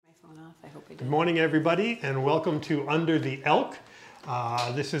hope I did. Good morning, everybody, and welcome to Under the Elk.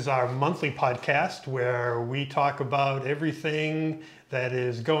 This is our monthly podcast where we talk about everything that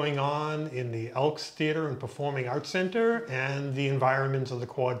is going on in the Elks Theater and Performing Arts Center and the environments of the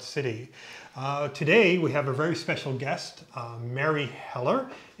Quad City. Today we have a very special guest. Mary Heller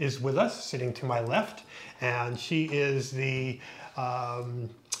is with us, sitting to my left, and she is the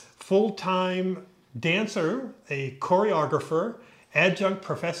full-time dancer, a choreographer, adjunct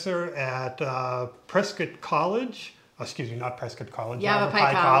professor at Prescott College. Excuse me, not Prescott College.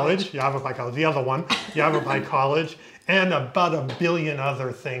 Yavapai College. Yavapai College, the other one. Yavapai College. And about a billion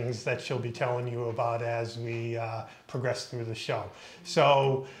other things that she'll be telling you about as we progress through the show.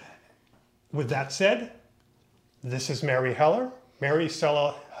 So, with that said, this is Mary Heller. Mary,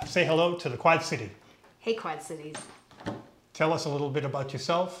 say hello to the Quad City. Hey, Quad Cities. Tell us a little bit about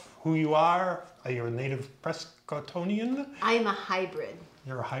yourself, who you are. Are you a native Prescottonian? I am a hybrid.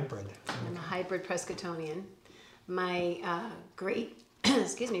 You're a hybrid. I'm a hybrid Prescottonian. My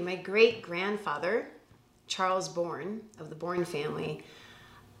my great grandfather, Charles Bourne of the Bourne family,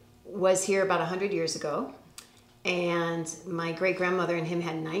 was here about 100 years ago, and my great grandmother and him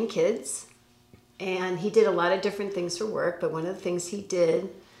had 9 kids, and he did a lot of different things for work. But one of the things he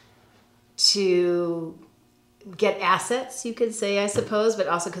did to get assets, you could say, I suppose, but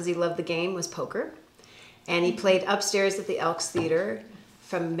also because he loved the game, was poker. And he played upstairs at the Elks Theater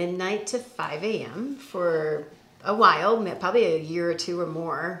from midnight to 5 a.m. for a while, probably a year or two or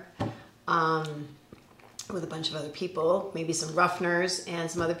more, with a bunch of other people, maybe some Ruffners and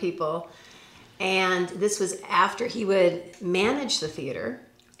some other people. And this was after he would manage the theater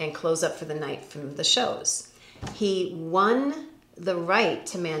and close up for the night from the shows. He won the right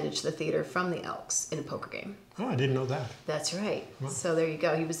to manage the theater from the Elks in a poker game. Oh, I didn't know that. That's right. Wow. So there you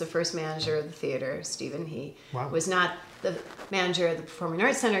go. He was the first manager of the theater, Stephen. He Wow. was not the manager of the Performing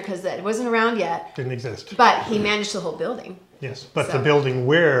Arts Center because that wasn't around yet. Didn't exist. But he managed the whole building. Yes, but So- the building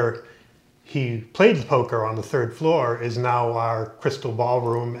where he played poker on the 3rd floor is now our Crystal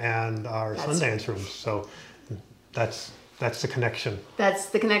Ballroom and our That's Sundance rooms. So that's the connection. That's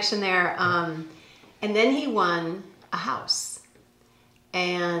the connection there. And then he won a house.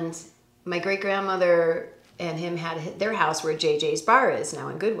 And my great-grandmother and him had their house where JJ's Bar is now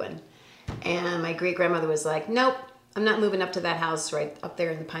in Goodwin. And my great-grandmother was like, nope, I'm not moving up to that house right up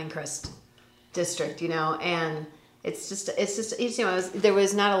there in the Pinecrest district, and it's just there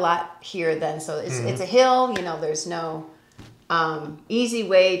was not a lot here then. So it's a hill, there's no easy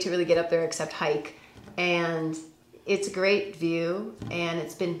way to really get up there except hike. And it's a great view, and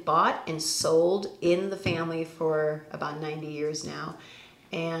it's been bought and sold in the family for about 90 years now.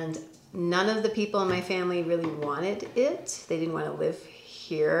 And none of the people in my family really wanted it. They didn't want to live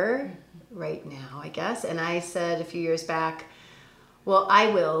here right now, I guess. And I said a few years back, well,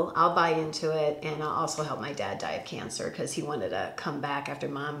 I'll buy into it, and I'll also help my dad die of cancer because he wanted to come back after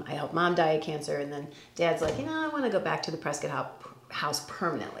I helped mom die of cancer. And then dad's like, I want to go back to the Prescott house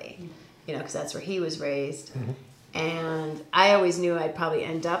permanently, because that's where he was raised. Mm-hmm. And I always knew I'd probably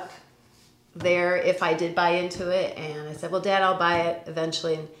end up there if I did buy into it. And I said, well, Dad, I'll buy it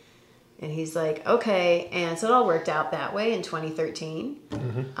eventually. And he's like, okay. And so it all worked out that way in 2013.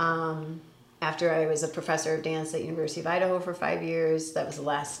 Mm-hmm. After I was a professor of dance at University of Idaho for 5 years. That was the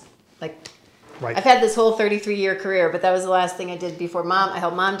last, right. I've had this whole 33-year career, but that was the last thing I did before I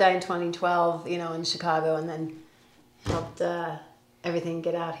helped mom die in 2012, in Chicago, and then helped everything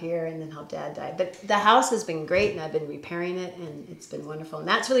get out here, and then helped dad die. But the house has been great, and I've been repairing it, and it's been wonderful. And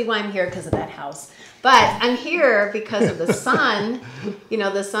that's really why I'm here, because of that house. But I'm here because of the sun.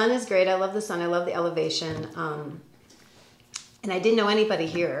 The sun is great. I love the sun. I love the elevation. And I didn't know anybody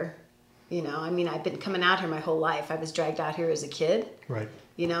here. I've been coming out here my whole life. I was dragged out here as a kid. Right.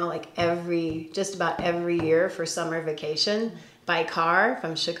 Just about every year for summer vacation by car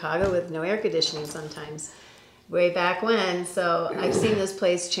from Chicago with no air conditioning sometimes. Way back when. So I've seen this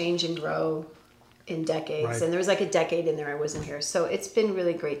place change and grow in decades. Right. And there was like a decade in there I wasn't here. So it's been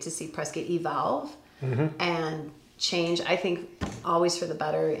really great to see Prescott evolve and change. I think always for the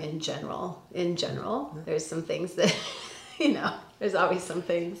better in general. There's some things that, there's always some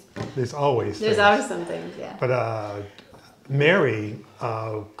things. There's always some things, yeah. But Mary,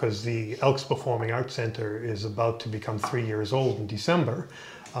 because the Elks Performing Arts Center is about to become 3 years old in December,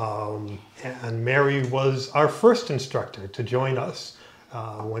 and Mary was our first instructor to join us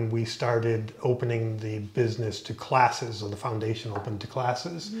when we started opening the business to classes, or the foundation opened to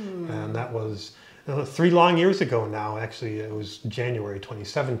classes. And that was 3 long years ago now. Actually, it was January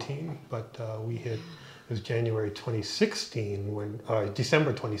 2017, but it was January 2016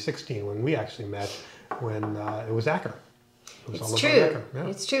 December 2016 when we actually met, when it was Acker. It was all It's about true. Mecca. Yeah.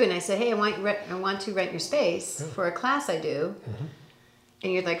 It's true. And I said, hey, I want to rent your space for a class I do.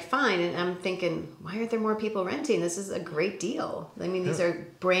 And you're like, fine. And I'm thinking, why aren't there more people renting? This is a great deal. I mean, these are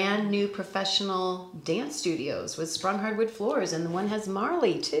brand new professional dance studios with sprung hardwood floors, and the one has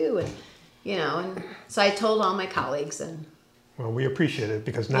Marley too. And and so I told all my colleagues, and Well, we appreciate it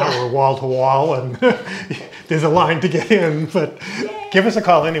because now we're wall to wall and there's a line to get in, but give us a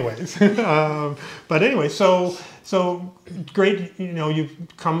call anyways. But anyway, so great,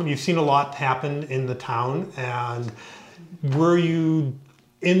 you've seen a lot happen in the town, and were you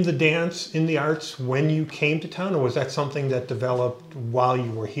in the dance, in the arts when you came to town, or was that something that developed while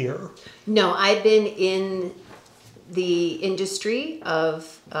you were here? No, I've been in the industry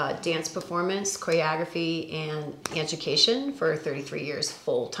of dance performance, choreography, and education for 33 years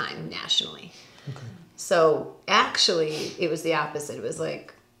full time nationally. Okay. So actually, it was the opposite. It was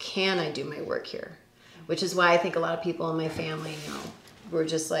like, can I do my work here? Which is why I think a lot of people in my family, were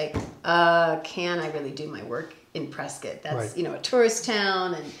just like, can I really do my work in Prescott? That's, a tourist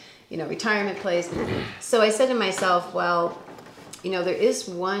town and, retirement place. So I said to myself, well, there is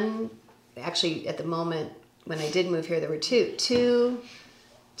one, actually at the moment, when I did move here, there were two to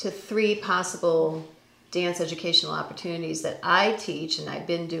three possible dance educational opportunities that I teach, and I've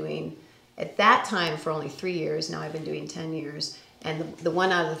been doing at that time for only 3 years. Now I've been doing 10 years, and the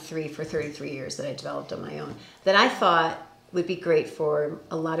one out of the three for 33 years that I developed on my own that I thought would be great for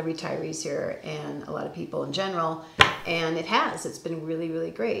a lot of retirees here and a lot of people in general, and it's been really,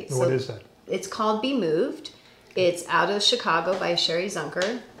 really great. What is that? It's called Be Moved. It's out of Chicago by Sherry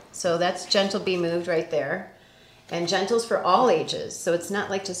Zunker. So that's Gentle Be Moved right there. And Gentle's for all ages. So it's not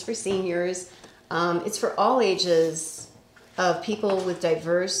like just for seniors. It's for all ages of people with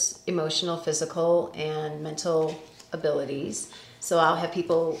diverse emotional, physical, and mental abilities. So I'll have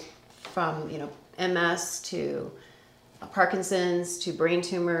people from, MS to Parkinson's, to brain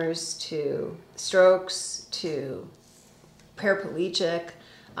tumors, to strokes, to paraplegic,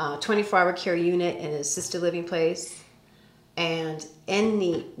 24-hour care unit in an assisted living place. And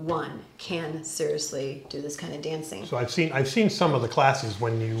anyone can seriously do this kind of dancing. So I've seen some of the classes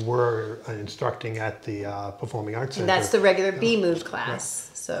when you were instructing at the Performing Arts Center. And that's the regular Be Moved class.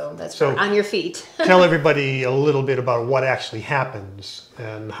 Right. So that's for on your feet. Tell everybody a little bit about what actually happens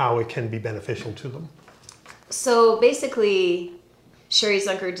and how it can be beneficial to them. So basically, Sherry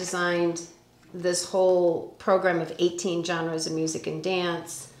Zunker designed this whole program of 18 genres of music and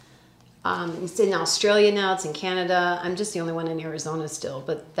dance. It's in Australia now, it's in Canada. I'm just the only one in Arizona still,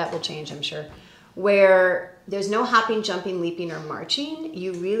 but that will change, I'm sure. Where there's no hopping, jumping, leaping, or marching.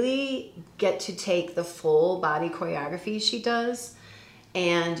 You really get to take the full body choreography she does,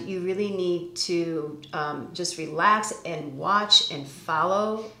 and you really need to just relax and watch and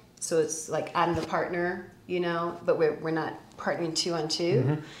follow. So it's like I'm the partner, but we're not partnering 2 on 2.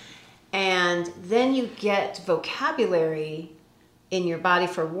 Mm-hmm. And then you get vocabulary in your body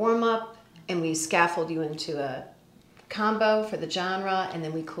for warm-up, and we scaffold you into a combo for the genre, and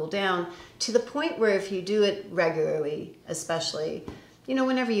then we cool down to the point where if you do it regularly, especially,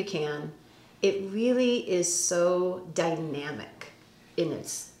 whenever you can, it really is so dynamic in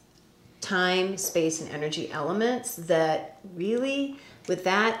its time, space, and energy elements that really, with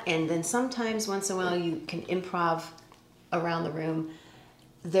that, and then sometimes once in a while you can improv around the room,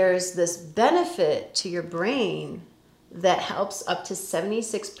 there's this benefit to your brain that helps up to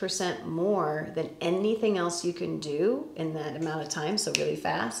 76% more than anything else you can do in that amount of time, so really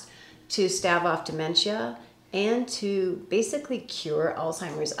fast, to stave off dementia and to basically cure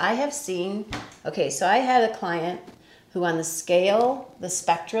Alzheimer's. I have seen, so I had a client who on the scale, the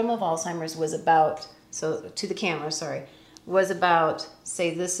spectrum of Alzheimer's was about, to the camera, was about,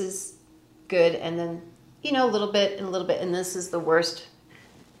 say this is good, and then, a little bit and a little bit, and this is the worst.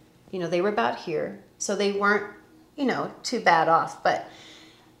 They were about here, so they weren't, too bad off, but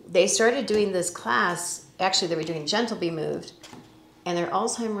they started doing this class. Actually, they were doing Gentle Be Moved, and their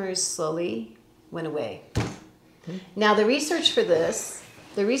Alzheimer's slowly went away. Mm-hmm. Now, the research for this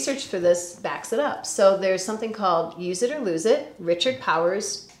backs it up. So there's something called Use It or Lose It. Richard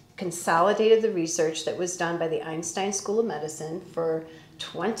Powers consolidated the research that was done by the Einstein School of Medicine for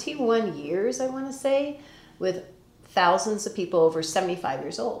 21 years, I want to say, with thousands of people over 75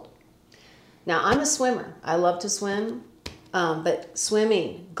 years old. Now, I'm a swimmer. I love to swim, but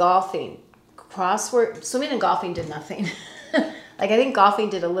swimming, golfing, swimming and golfing did nothing. I think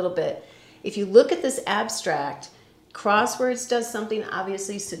golfing did a little bit. If you look at this abstract, crosswords does something,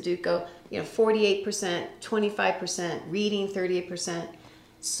 obviously, Sudoku, 48%, 25%, reading 38%.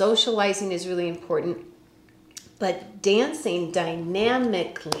 Socializing is really important, but dancing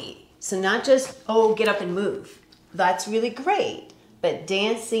dynamically. So not just, get up and move. That's really great. But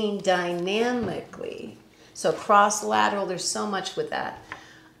dancing dynamically, so cross lateral, there's so much with that.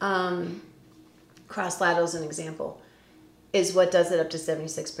 Cross lateral is an example, is what does it up to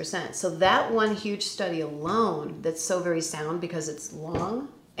 76%. So that one huge study alone, that's so very sound because it's long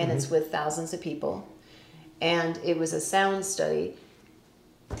and it's with thousands of people, and it was a sound study,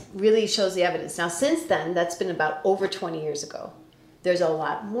 really shows the evidence. Now, since then, that's been about over 20 years ago. There's a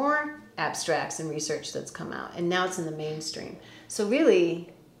lot more abstracts and research that's come out, and now it's in the mainstream. So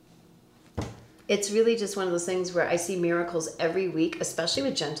really, it's really just one of those things where I see miracles every week, especially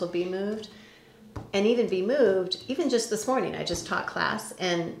with Gentle Be Moved. And even Be Moved, even just this morning, I just taught class,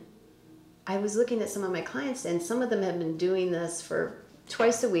 and I was looking at some of my clients, and some of them have been doing this for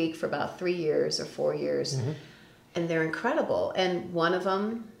twice a week for about 3 years or 4 years, and they're incredible. And one of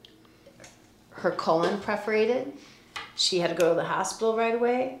them, her colon perforated. She had to go to the hospital right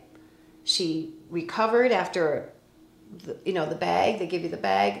away. She recovered after, the bag. They give you the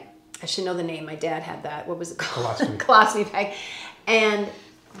bag. I should know the name. My dad had that. What was it called? Colostomy. Colostomy bag. And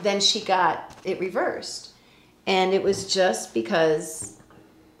then she got it reversed. And it was just because,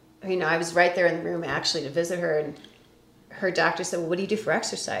 I was right there in the room actually to visit her, and her doctor said, well, what do you do for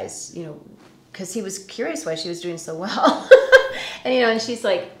exercise? Because he was curious why she was doing so well. and she's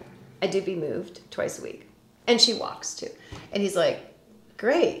like, I do Be Moved twice a week. And she walks too. And he's like,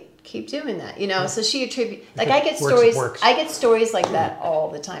 great, keep doing that. So she attributes, I get stories like that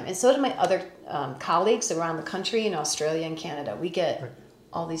all the time. And so do my other colleagues around the country in Australia and Canada. We get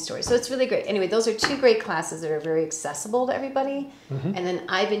all these stories. So it's really great. Anyway, those are 2 great classes that are very accessible to everybody. And then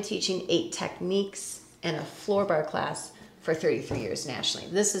I've been teaching 8 techniques and a floor bar class for 33 years nationally.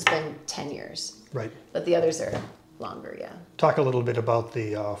 This has been 10 years. Right. But the others are longer, yeah. Talk a little bit about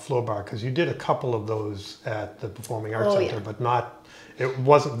the floor bar, because you did a couple of those at the Performing Arts Center, but not, it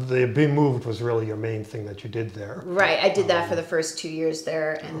wasn't, the Be Moved was really your main thing that you did there. Right, I did that for the first 2 years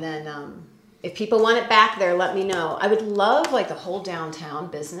there, and then if people want it back there, let me know. I would love the whole downtown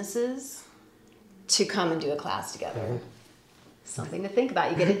businesses to come and do a class together. Something to think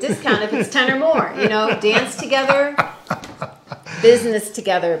about. You get a discount if it's 10 or more, dance together, business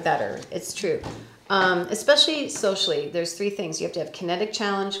together better. It's true. Especially socially, there's 3 things. You have to have kinetic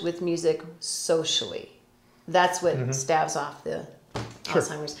challenge with music socially. That's what staves off the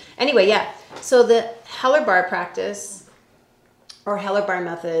Alzheimer's. Anyway, yeah. So the Heller bar practice, or Heller bar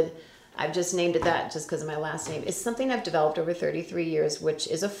method, I've just named it that just because of my last name, is something I've developed over 33 years, which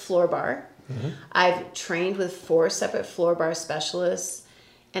is a floor bar. I've trained with 4 separate floor bar specialists,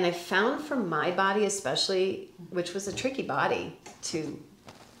 and I found for my body especially, which was a tricky body to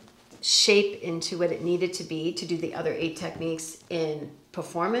shape into what it needed to be to do the other 8 techniques in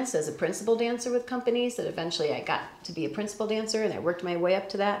performance as a principal dancer with companies, that eventually I got to be a principal dancer, and I worked my way up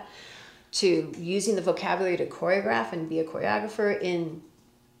to that, to using the vocabulary to choreograph and be a choreographer in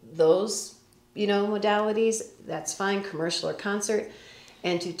those modalities. That's fine, commercial or concert.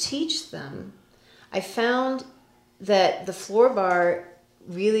 And to teach them, I found that the floor bar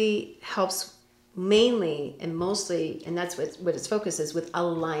really helps mainly and mostly, and that's what its focus is, with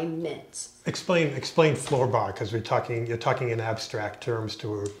alignment. Explain floor bar, because you're talking in abstract terms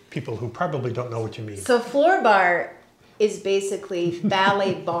to people who probably don't know what you mean. So floor bar is basically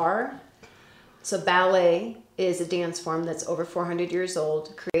ballet bar. So ballet is a dance form that's over 400 years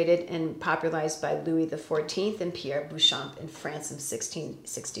old, created and popularized by Louis XIV and Pierre Beauchamp in France in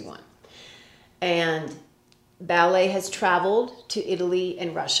 1661. And ballet has traveled to Italy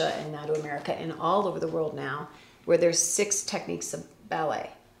and Russia and now to America and all over the world now, where there's 6 techniques of ballet.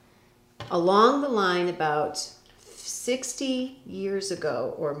 Along the line, about 60 years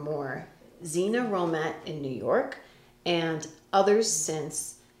ago or more, Zina Romet in New York and others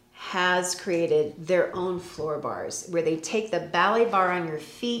since has created their own floor bars, where they take the ballet bar on your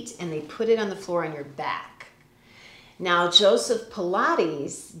feet and they put it on the floor on your back. Now, Joseph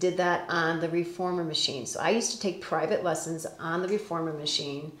Pilates did that on the reformer machine. So I used to take private lessons on the reformer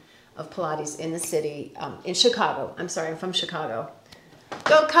machine of Pilates in the city, in Chicago. I'm sorry, I'm from Chicago.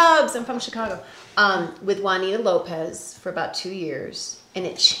 Go Cubs, I'm from Chicago. With Juanita Lopez for about 2 years. And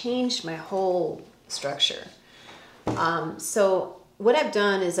it changed my whole structure. So what I've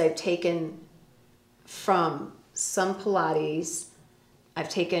done is I've taken from some Pilates, I've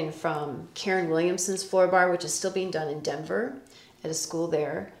taken from Karen Williamson's floor bar, which is still being done in Denver at a school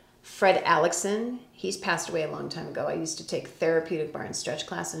there. Fred Alexson, he's passed away a long time ago. I used to take therapeutic bar and stretch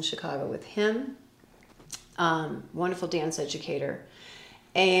class in Chicago with him. Wonderful dance educator.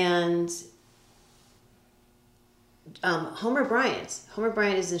 And Homer Bryant. Homer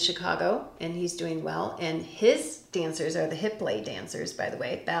Bryant is in Chicago, and he's doing well. And his dancers are the hip play dancers, by the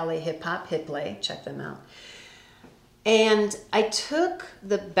way. Ballet, hip hop, hip play. Check them out. And I took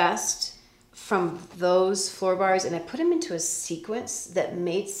the best from those floor bars and I put them into a sequence that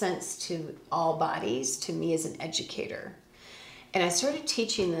made sense to all bodies, to me as an educator. And I started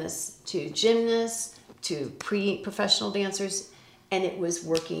teaching this to gymnasts, to pre-professional dancers, and it was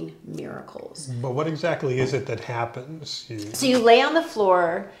working miracles. But what exactly is it that happens? So you lay on the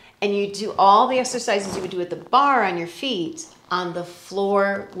floor and you do all the exercises you would do at the bar on your feet on the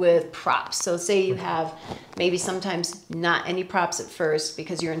floor with props. So say you have maybe sometimes not any props at first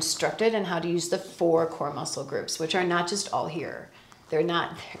because you're instructed on how to use the 4 core muscle groups, which are not just all here. They're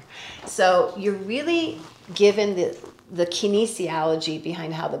not there. So you're really given the kinesiology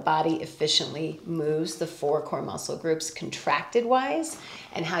behind how the body efficiently moves the 4 core muscle groups contracted wise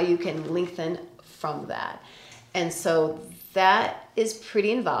and how you can lengthen from that. And so that is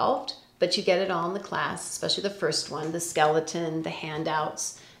pretty involved, but you get it all in the class, especially the first one, the skeleton, the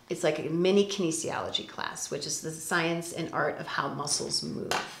handouts. It's like a mini kinesiology class, which is the science and art of how muscles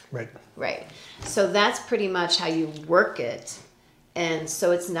move. Right. Right. So that's pretty much how you work it. And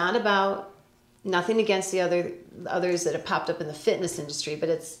so it's not about, nothing against the others that have popped up in the fitness industry, but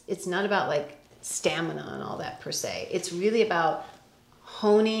it's not about like stamina and all that per se. It's really about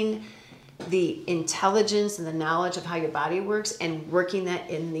honing the intelligence and the knowledge of how your body works and working that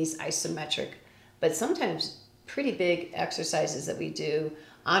in these isometric, but sometimes pretty big exercises that we do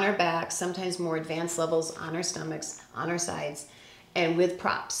on our backs, sometimes more advanced levels on our stomachs, on our sides, and with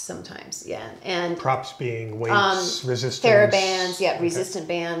props sometimes, yeah. And props being weights, resistance. TheraBands, yeah, okay. Resistant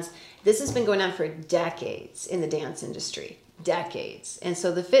bands. This has been going on for decades in the dance industry, decades. And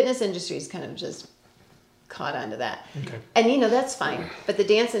so the fitness industry is kind of just caught onto that. Okay. And that's fine. But the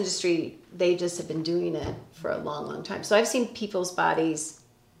dance industry, they just have been doing it for a long, long time. So I've seen people's bodies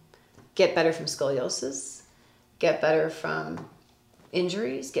get better from scoliosis, get better from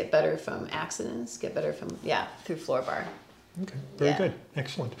injuries, get better from accidents, get better from, through floor bar. Okay, very good.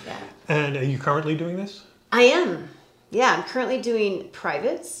 Excellent. Yeah. And are you currently doing this? I am. Yeah, I'm currently doing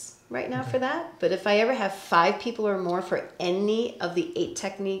privates right now for that. But if I ever have 5 people or more for any of the 8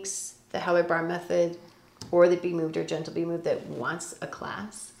 techniques, the Heller Bar method, or the Be Moved or Gentle Be Moved that wants a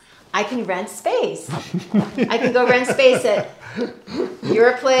class, I can rent space. I can go rent space at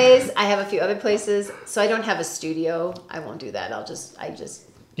your place. I have a few other places. So I don't have a studio. I won't do that. I just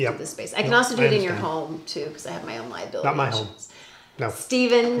do the space. I can also do it in your home too, because I have my own liability. Not my home. No.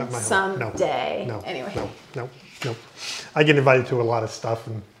 Stephen, Not my home. someday. No. Anyway. No. I get invited to a lot of stuff,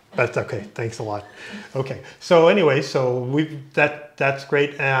 and that's okay. Thanks a lot. Okay. So anyway, that's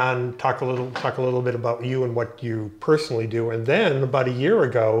great. And talk a little bit about you and what you personally do. And then about a year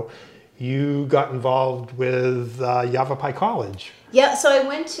ago, you got involved with Yavapai College. Yeah. So I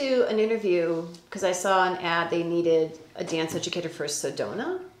went to an interview because I saw an ad. They needed a dance educator for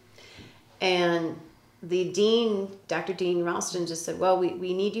Sedona, and the dean, Dr. Dean Ralston, just said, "Well,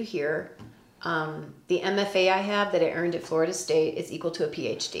 we need you here. The MFA I have that I earned at Florida State is equal to a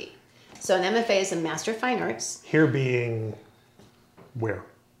PhD. So an MFA is a Master of Fine Arts. Here being where?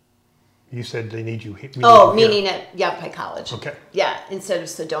 You said they need you here. Meaning at Yavapai College. Okay. Yeah, instead of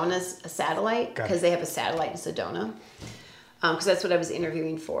Sedona's a satellite, because they have a satellite in Sedona. Because that's what I was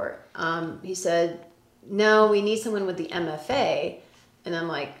interviewing for. He said, no, we need someone with the MFA. And I'm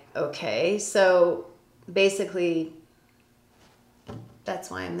like, okay. So basically,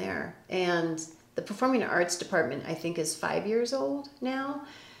 that's why I'm there. And the Performing Arts Department, I think, is 5 years old now.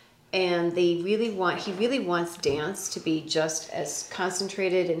 And he really wants dance to be just as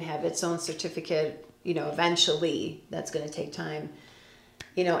concentrated and have its own certificate, eventually. That's going to take time,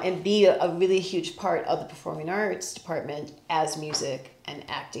 and be a really huge part of the Performing Arts Department as music and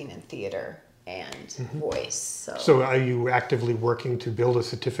acting and theater and voice. So are you actively working to build a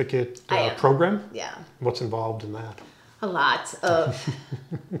certificate program? Yeah. What's involved in that? A lot of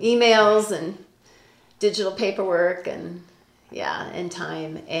emails and digital paperwork and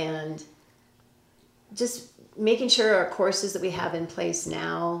time, and just making sure our courses that we have in place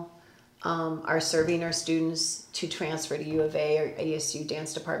now are serving our students to transfer to U of A or ASU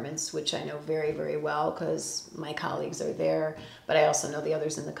dance departments, which I know very, very well because my colleagues are there, but I also know the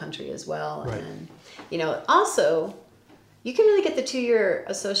others in the country as well. Right. And, also, you can really get the 2-year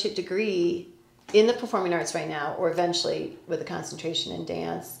associate degree in the performing arts right now, or eventually with a concentration in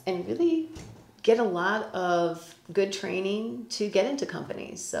dance, and really get a lot of good training to get into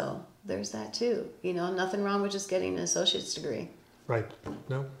companies. So there's that too. Nothing wrong with just getting an associate's degree. Right.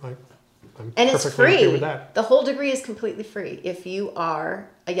 No, I'm and it's perfectly free. okay with that. The whole degree is completely free if you are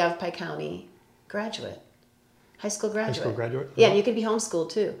a Yavapai County graduate, high school graduate. High school graduate. Yeah, and you can be homeschooled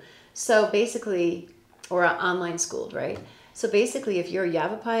too. So basically, or online schooled, right? So basically, if you're a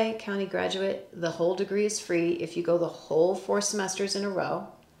Yavapai County graduate, the whole degree is free if you go the whole 4 semesters in a row,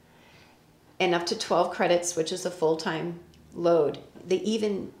 and up to 12 credits, which is a full-time load. They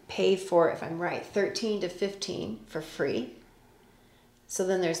even pay for, if I'm right, 13 to 15 for free. So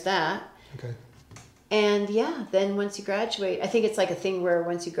then there's that. Okay. And yeah, then once you graduate, I think it's like a thing where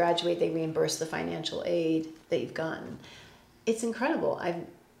once you graduate, they reimburse the financial aid that you've gotten. It's incredible.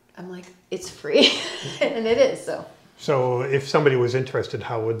 I'm like, it's free, and it is. So if somebody was interested,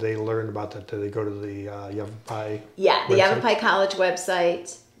 how would they learn about that? Do they go to the Yavapai? Yeah, the website? Yavapai College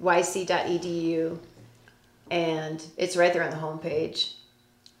website, yc.edu, and it's right there on the homepage.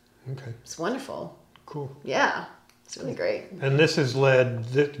 Okay. It's wonderful. Cool. Yeah, it's really great. And this has led,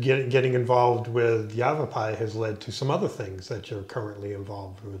 getting involved with Yavapai has led to some other things that you're currently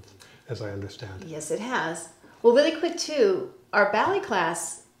involved with, as I understand. Yes, it has. Well, really quick too, our ballet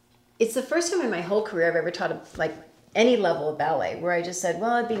class, it's the first time in my whole career I've ever taught like any level of ballet where I just said,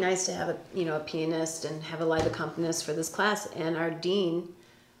 well, it'd be nice to have a pianist and have a live accompanist for this class. And our dean,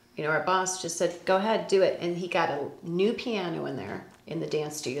 our boss just said, go ahead, do it. And he got a new piano in there in the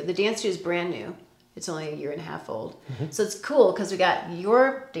dance studio. The dance studio is brand new. It's only a year and a half old. Mm-hmm. So it's cool because we got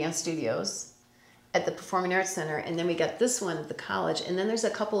your dance studios at the Performing Arts Center, and then we got this one at the college, and then there's a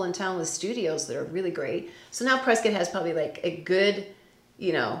couple in town with studios that are really great. So now Prescott has probably like a good,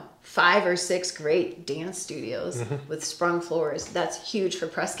 5 or 6 great dance studios with sprung floors. That's huge for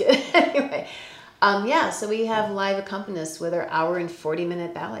Prescott. Anyway, so we have live accompanists with our hour and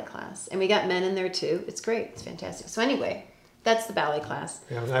 40-minute ballet class, and we got men in there too. It's great. It's fantastic. So anyway, that's the ballet class.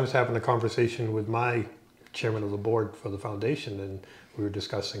 Yeah, I was having a conversation with my chairman of the board for the foundation, and we were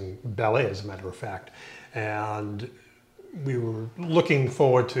discussing ballet, as a matter of fact, and we were looking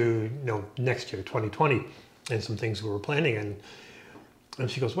forward to next year, 2020, and some things we were planning. And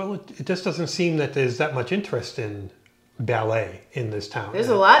she goes, well, it just doesn't seem that there's that much interest in ballet in this town. There's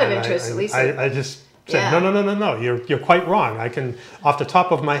a lot of interest, Lisa. I just said, no, you're quite wrong. I can, off the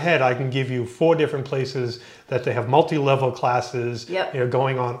top of my head, I can give you 4 different places that they have multi-level classes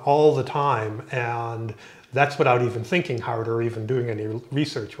going on all the time, and that's without even thinking hard or even doing any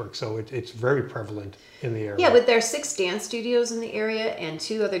research work. So it's very prevalent in the area. Yeah, but there are 6 dance studios in the area and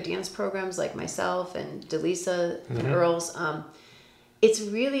 2 other dance programs like myself and Delisa and Earls. It's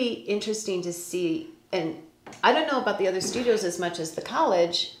really interesting to see, and I don't know about the other studios as much as the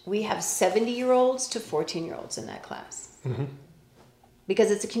college. We have 70-year-olds to 14-year-olds in that class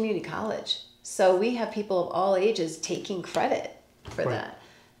because it's a community college. So we have people of all ages taking credit for that.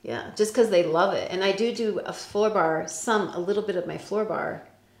 Yeah, just because they love it. And I do a floor bar, a little bit of my floor bar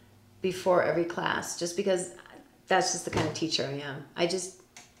before every class, just because that's just the kind of teacher I am.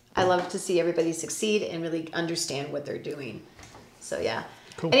 I love to see everybody succeed and really understand what they're doing. So yeah.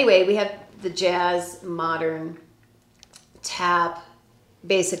 Cool. Anyway, we have the jazz, modern, tap,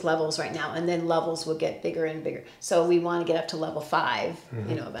 basic levels right now, and then levels will get bigger and bigger. So we want to get up to level 5,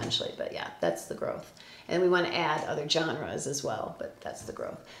 eventually. But yeah, that's the growth. And we want to add other genres as well, but that's the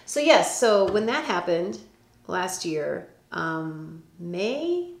growth. So yes, so when that happened last year,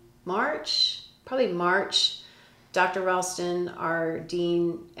 March, Dr. Ralston, our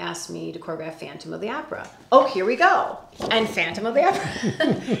dean, asked me to choreograph Phantom of the Opera. Oh, here we go. And Phantom of the Opera.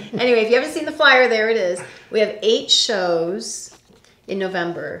 Anyway, if you haven't seen the flyer, there it is. We have 8 shows in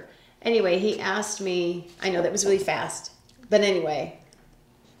November. Anyway, he asked me, I know that was really fast, but anyway,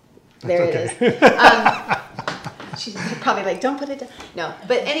 there it is. She's probably like, don't put it down. No,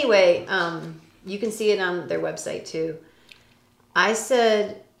 but anyway, you can see it on their website too.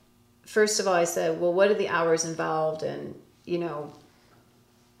 First of all, I said, well, what are the hours involved? And,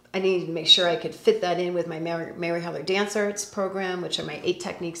 I needed to make sure I could fit that in with my Mary Heller Dance Arts program, which are my 8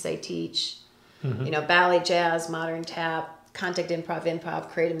 techniques I teach. Ballet, jazz, modern tap, contact improv,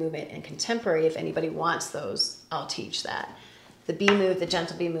 creative movement, and contemporary. If anybody wants those, I'll teach that. The B move, the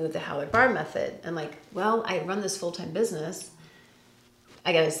gentle B move, the Howard Bar method. And I run this full-time business.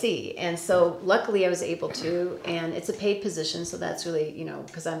 I got to see. And so luckily I was able to, and it's a paid position. So that's really,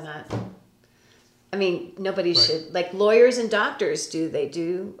 because nobody should, like lawyers and doctors they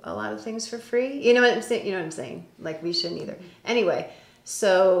do a lot of things for free. You know what I'm saying? Like we shouldn't either. Anyway,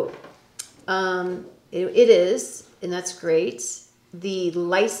 so it is, and that's great. The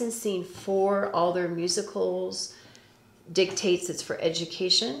licensing for all their musicals dictates it's for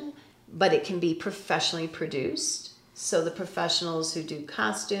education, but it can be professionally produced. So the professionals who do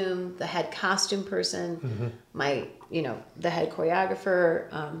costume, the head costume person, the head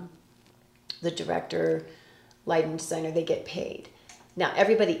choreographer, the director, lighting designer, they get paid. Now,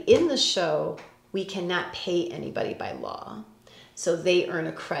 everybody in the show, we cannot pay anybody by law. So they earn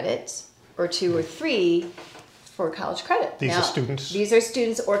a credit or 2 or 3 for college credit. These are students? These are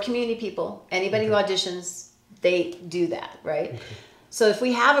students or community people. Anybody who auditions, they do that, right? Okay. So if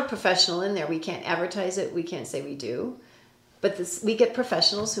we have a professional in there, we can't advertise it. We can't say we do. But we get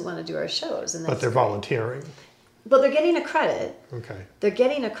professionals who want to do our shows. And that's but they're volunteering. But they're getting a credit. Okay. They're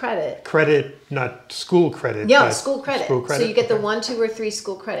getting a credit. Credit, not school credit. No, school credit. School credit. So you get the 1, 2, or 3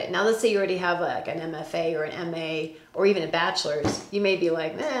 school credit. Now, let's say you already have like an MFA or an MA or even a bachelor's. You may be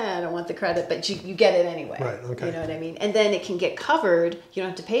like, I don't want the credit, but you get it anyway. Right, okay. You know what I mean? And then it can get covered. You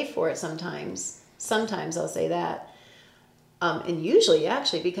don't have to pay for it sometimes. Sometimes I'll say that. And usually,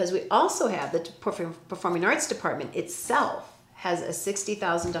 actually, because we also have the Performing Arts Department itself has a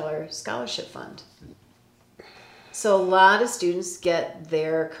 $60,000 scholarship fund. So a lot of students get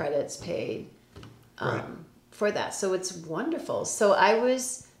their credits paid for that. So it's wonderful. So I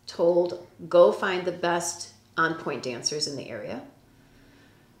was told, go find the best on-point dancers in the area.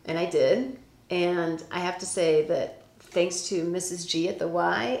 And I did. And I have to say that thanks to Mrs. G at the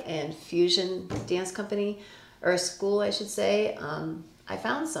Y and Fusion Dance Company, or school, I should say, I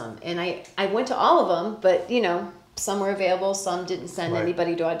found some. And I went to all of them, but, some were available, some didn't send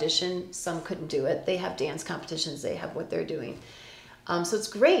anybody to audition, some couldn't do it. They have dance competitions, they have what they're doing. So it's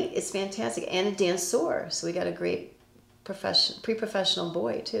great, it's fantastic. And a dancer, so we got a great pre-professional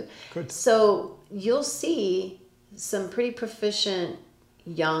boy too. Good. So you'll see some pretty proficient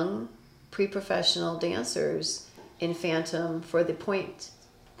young pre-professional dancers in Phantom for the point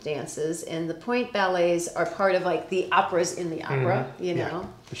dances, and the point ballets are part of like the operas in the opera, Yeah.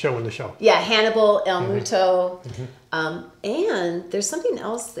 The show in the show. Yeah, Hannibal, El Muto. And there's something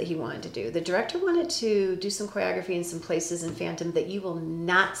else that he wanted to do. The director wanted to do some choreography in some places in Phantom that you will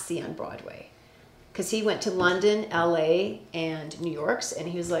not see on Broadway. Because he went to London, LA, and New York's, and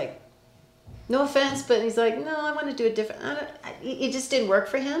he was like, no offense, but he's like, no, I want to do a different, it just didn't work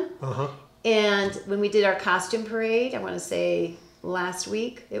for him. And when we did our costume parade, I want to say last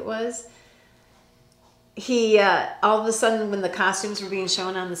week it was, he all of a sudden when the costumes were being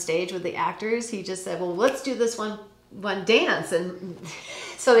shown on the stage with the actors, he just said, well, let's do this one dance. And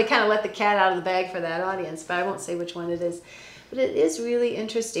so they kind of let the cat out of the bag for that audience, but I won't say which one it is. But it is really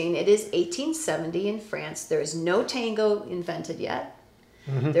interesting. It is 1870 in France. There is no tango invented yet.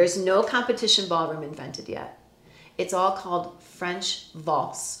 There's no competition ballroom invented yet. It's all called French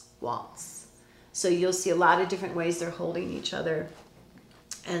waltz. So you'll see a lot of different ways they're holding each other.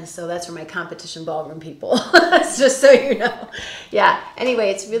 And so that's for my competition ballroom people, just so you know. Yeah, anyway,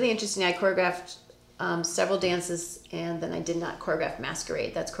 it's really interesting. I choreographed several dances, and then I did not choreograph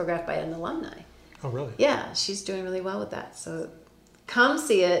Masquerade. That's choreographed by an alumni. Oh, really? Yeah, she's doing really well with that. So come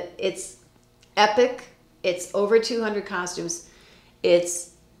see it. It's epic. It's over 200 costumes.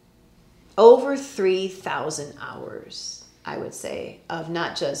 It's over 3,000 hours. I would say, of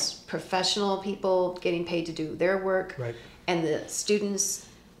not just professional people getting paid to do their work and the students,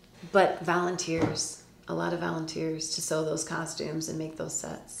 but volunteers, a lot of volunteers to sew those costumes and make those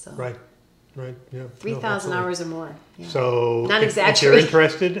sets. So. Right, yeah. 3,000 hours or more. Yeah. So not if you're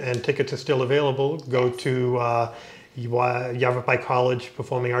interested and tickets are still available, go to Yavapai College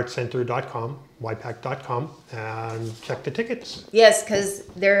Performing Arts Center.com, YPAC.com, and check the tickets. Yes, because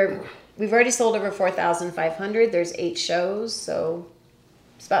we've already sold over 4,500. There's 8 shows, so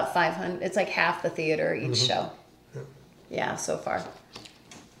it's about 500. It's like half the theater each show. Yeah, so far.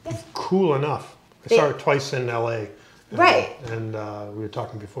 Yeah. Cool enough. I saw it twice in LA. Right. And we were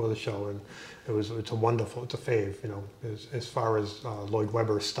talking before the show, and it's a fave, as far as Lloyd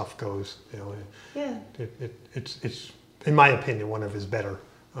Webber's stuff goes. Yeah. It's in my opinion one of his better.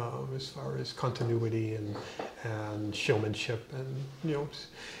 As far as continuity and showmanship, and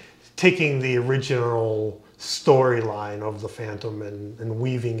taking the original storyline of the Phantom and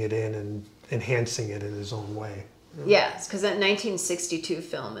weaving it in and enhancing it in his own way. Yes, because that 1962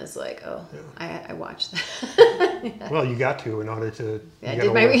 film is like, I watched that. Well, you got to in order to. I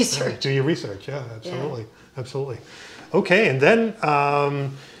did my research. Do your research, yeah, absolutely. Okay, and then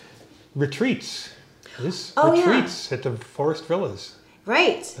retreats. Retreats at the Forest Villas.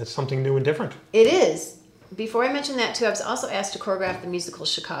 Right. That's something new and different. It is. Before I mention that too, I was also asked to choreograph the musical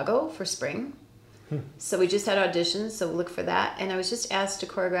Chicago for spring. So we just had auditions, so look for that. And I was just asked to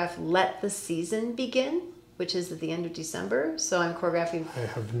choreograph Let the Season Begin, which is at the end of December. So I'm choreographing. I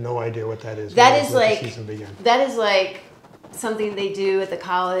have no idea what that is. That is like something they do at the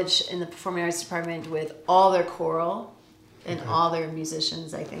college in the Performing Arts Department with all their choral and all their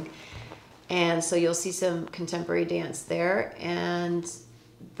musicians, I think. And so you'll see some contemporary dance there. And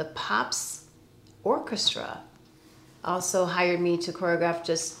the Pops Orchestra also hired me to choreograph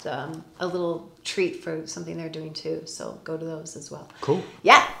just a little treat for something they're doing too. So go to those as well. Cool.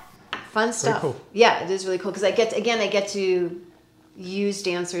 Yeah. fun stuff. cool. Yeah, it is really cool because I get to use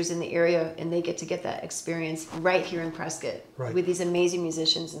dancers in the area, and they get to get that experience right here in Prescott with these amazing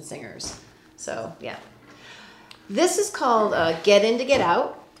musicians and singers. So yeah, this is called Get In to Get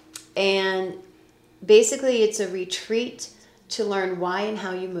Out, and basically it's a retreat to learn why and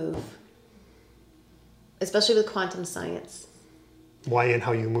how you move, especially with quantum science. Why and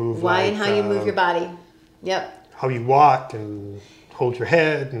how you move. Why and how you move your body. Yep. How you walk and hold your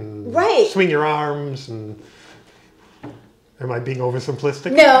head and swing your arms. And am I being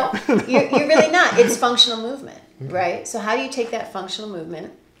oversimplistic? No, you're really not. It's functional movement, right? So how do you take that functional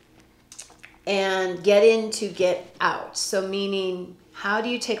movement and get in to get out? So meaning, how do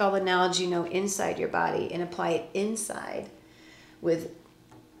you take all the knowledge you know inside your body and apply it inside?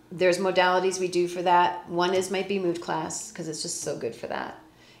 There's modalities we do for that. One is my Be Moved class, because it's just so good for that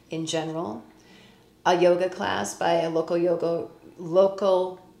in general. A yoga class by a local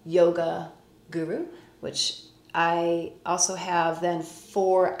yoga guru, which I also have then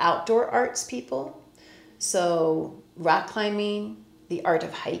 4 outdoor arts people. So rock climbing, the art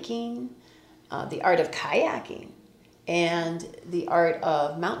of hiking, the art of kayaking, and the art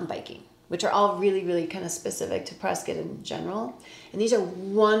of mountain biking, which are all really, really kind of specific to Prescott in general. And these are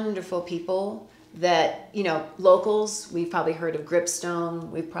wonderful people that, locals, we've probably heard of Gripstone.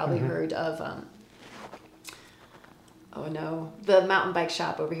 We've probably heard of, the mountain bike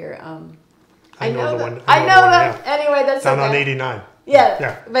shop over here. I know them. Yeah. Anyway, that's down on 89.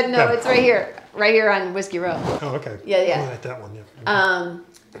 Yeah. But no, it's right here on Whiskey Row. Oh, okay. Yeah. Oh, at that one, yeah.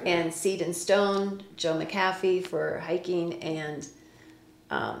 And Seed and Stone, Joe McAfee for hiking, and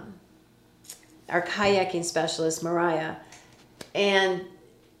our kayaking specialist, Mariah, and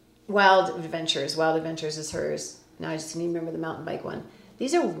Wild Adventures. Wild Adventures is hers. Now I just need to remember the mountain bike one.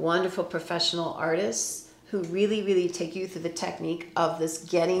 These are wonderful professional artists who really, really take you through the technique of this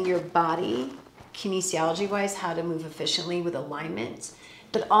getting your body, kinesiology-wise, how to move efficiently with alignment,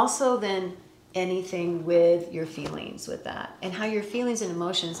 but also then anything with your feelings with that, and how your feelings and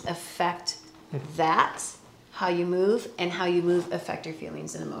emotions affect that, how you move, and how you move affect your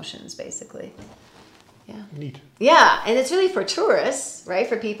feelings and emotions, basically. Yeah. Neat. Yeah, and it's really for tourists, right?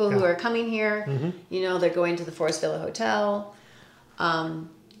 For people who are coming here, they're going to the Forest Villa Hotel.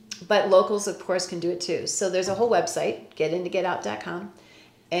 But locals, of course, can do it too. So there's a whole website, getintogetout.com,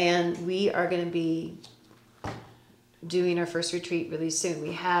 and we are going to be doing our first retreat really soon.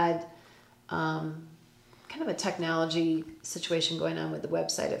 We had kind of a technology situation going on with the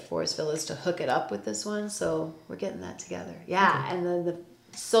website at Forest Villas to hook it up with this one, so we're getting that together. Yeah, and then the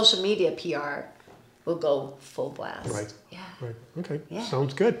social media PR will go full blast. Right. Yeah. Right. Okay. Yeah.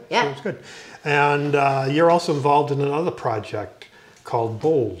 Sounds good. Yeah. Sounds good. And you're also involved in another project called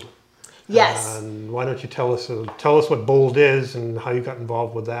Bold. Yes. And why don't you tell us what Bold is and how you got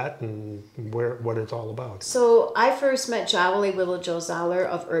involved with that and what it's all about? So I first met Jawole Willow Jo Zoller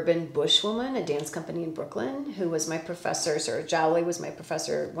of Urban Bushwoman, a dance company in Brooklyn, who was my professor. So Jawole was my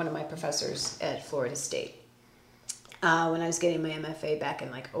professor, one of my professors at Florida State when I was getting my MFA back in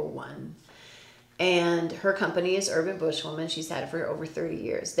like 2001. And her company is Urban Bushwoman. She's had it for over 30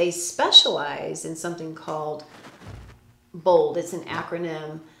 years. They specialize in something called BOLD. It's an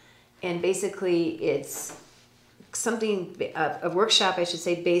acronym. And basically it's something, a workshop, I should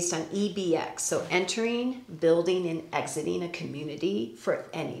say, based on EBX. So entering, building, and exiting a community for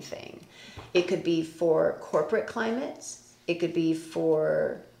anything. It could be for corporate climate. It could be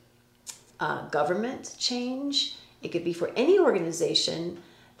for government change. It could be for any organization.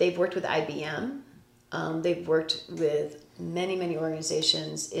 They've worked with IBM. They've worked with many, many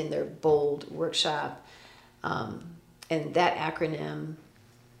organizations in their BOLD workshop. And that acronym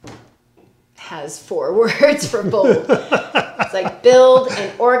has 4 words for BOLD. It's like build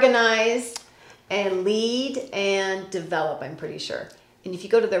and organize and lead and develop, I'm pretty sure. And if you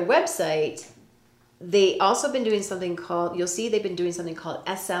go to their website, they also been doing something called, you'll see they've been doing something called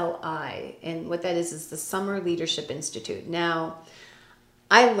SLI. And what that is the Summer Leadership Institute. Now,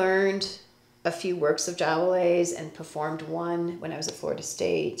 I learned a few works of Jawole's and performed one when I was at Florida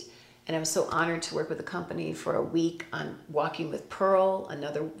State. And I was so honored to work with the company for a week on Walking with Pearl,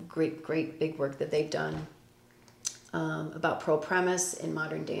 another great, great big work that they've done about Pearl Premise in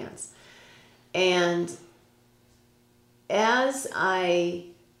modern dance. And as I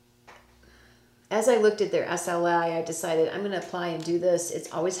looked at their SLI, I decided I'm going to apply and do this.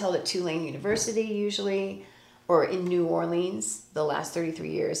 It's always held at Tulane University usually, or in New Orleans the last 33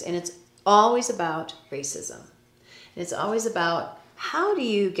 years. And it's always about racism. And it's always about how do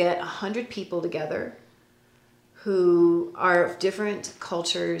you get 100 people together who are of different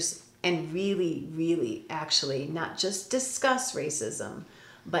cultures and really, really actually not just discuss racism,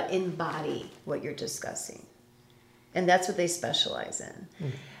 but embody what you're discussing. And that's what they specialize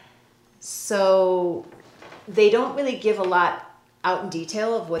in. So they don't really give a lot out in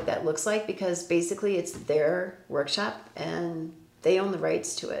detail of what that looks like, because basically it's their workshop and they own the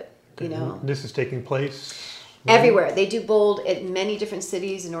rights to it, you know. This is taking place everywhere. They do Bold at many different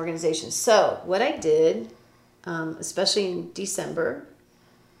cities and organizations. So what I did, especially in December,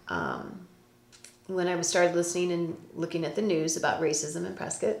 when I started listening and looking at the news about racism in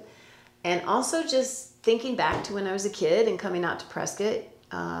Prescott, and also just thinking back to when I was a kid and coming out to Prescott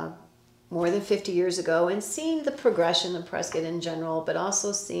more than 50 years ago, and seeing the progression of Prescott in general, but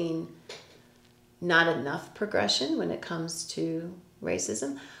also seeing not enough progression when it comes to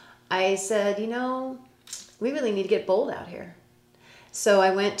racism, I said, you know, we really need to get Bold out here. So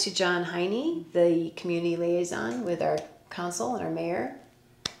I went to John Heine, the community liaison with our council and our mayor,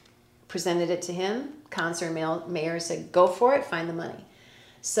 presented it to him. Council and mayor said, go for it, find the money.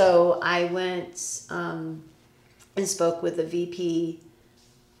 So I went and spoke with the VP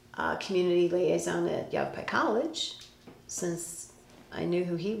community liaison at Yavapai College, since I knew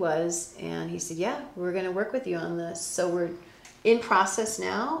who he was, and he said, yeah, we're going to work with you on this. So we're in process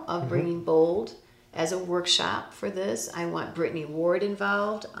now of bringing Bold as a workshop for this. I want Brittany Ward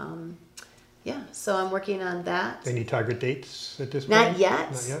involved. Yeah, so I'm working on that. Any target dates at this point? Not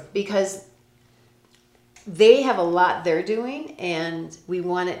yet, because they have a lot they're doing, and we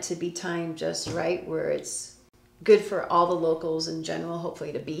want it to be timed just right, where it's good for all the locals in general,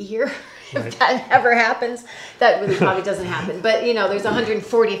 hopefully, to be here. Right. If that ever happens, that really probably doesn't happen. But, you know, there's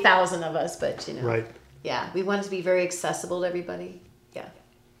 140,000 of us, but, you know. Right. Yeah, we want it to be very accessible to everybody. Yeah.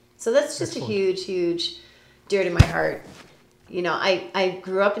 So that's just Excellent. a huge, huge, dear to my heart. You know, I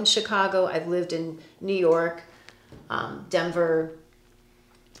grew up in Chicago. I've lived in New York, Denver,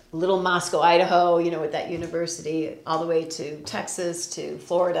 Little Moscow, Idaho, you know, with that university, all the way to Texas, to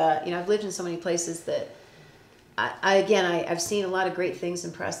Florida. You know, I've lived in so many places that I've seen a lot of great things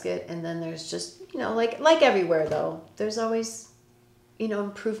in Prescott, and then there's just, you know, like everywhere though, there's always, you know,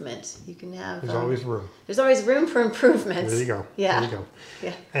 improvement. You can have. There's always room. There's always room for improvement. There you go. Yeah. There you go.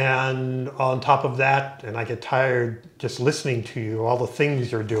 Yeah. And on top of that, and I get tired just listening to you, all the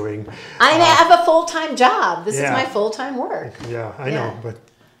things you're doing. I have a full-time job. This is Yeah. my full-time work. Yeah, I Yeah. know, but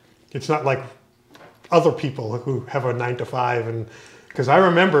it's not like other people who have a 9 to 5. And because I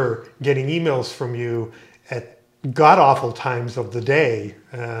remember getting emails from you at god-awful times of the day,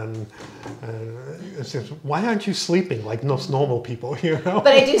 and it's just, why aren't you sleeping like most normal people, you know?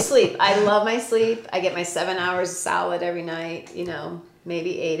 But I do sleep. I love my sleep. I get my 7 hours solid every night, you know,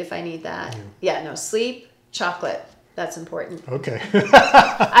 maybe 8 if I need that. Yeah, no, sleep, chocolate. That's important. Okay.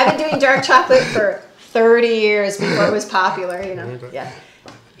 I've been doing dark chocolate for 30 years before it was popular, you know. Yeah.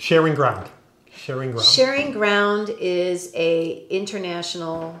 Sharing ground. Sharing ground. Sharing Ground is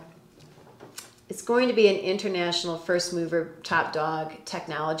it's going to be an international first mover, top dog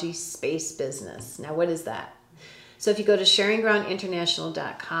technology space business. Now, what is that? So if you go to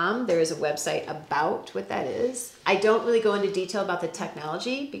sharinggroundinternational.com, there is a website about what that is. I don't really go into detail about the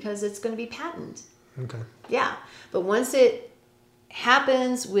technology because it's going to be patented. Okay. Yeah. But once it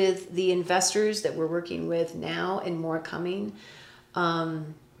happens with the investors that we're working with now and more coming,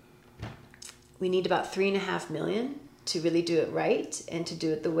 we need about $3.5 million to really do it right and to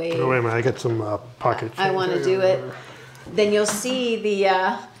do it the way Oh, wait a minute, I got some pocket I want to do it. Then you'll see the,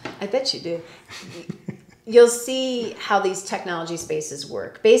 I bet you do. You'll see how these technology spaces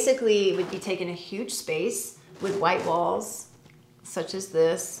work. Basically, it would be taking a huge space with white walls, such as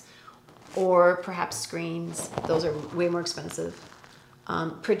this, or perhaps screens. Those are way more expensive.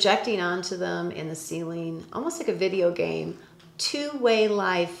 Projecting onto them in the ceiling, almost like a video game, two-way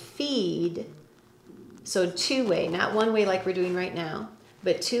live feed. So two-way, not one-way like we're doing right now,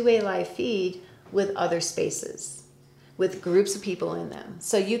 but two-way live feed with other spaces, with groups of people in them.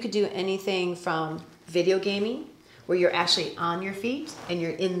 So you could do anything from video gaming, where you're actually on your feet and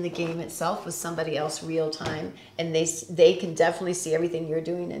you're in the game itself with somebody else real time, and they can definitely see everything you're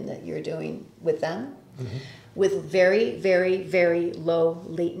doing and that you're doing with them, with very, very, very low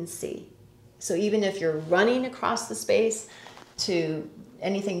latency. So even if you're running across the space to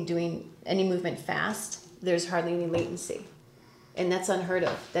anything doing any movement fast, there's hardly any latency. And that's unheard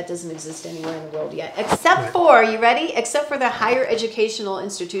of. That doesn't exist anywhere in the world yet. Except for, you ready? Except for the higher educational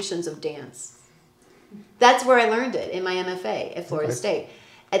institutions of dance. That's where I learned it in my MFA at Florida State.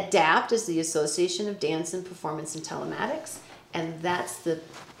 ADAPT is the Association of Dance and Performance and Telematics, and that's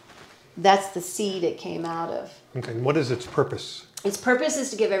the seed it came out of. Okay, and what is its purpose? Its purpose is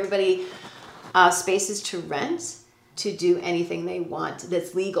to give everybody spaces to rent to do anything they want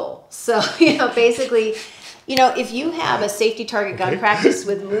that's legal. So, basically, if you have a safety target gun practice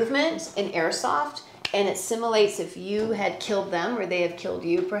with movement and airsoft, and it simulates if you had killed them or they have killed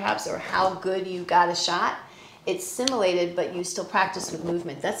you perhaps, or how good you got a shot, it's simulated, but you still practice with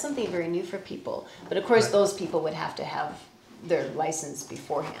movement. That's something very new for people. But of course, those people would have to have their license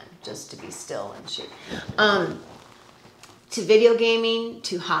beforehand just to be still and shoot. To video gaming,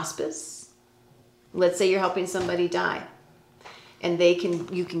 to hospice. Let's say you're helping somebody die, and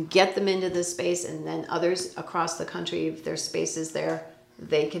you can get them into this space, and then others across the country, if there's spaces there,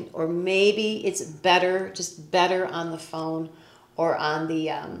 they can, or maybe it's better on the phone or on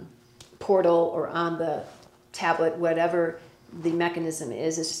the portal or on the tablet, whatever the mechanism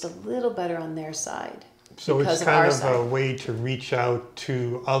is, it's just a little better on their side. So it's kind of a way to reach out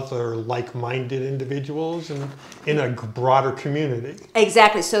to other like-minded individuals and in a broader community.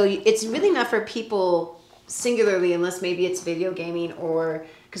 Exactly. So it's really not for people singularly, unless maybe it's video gaming, or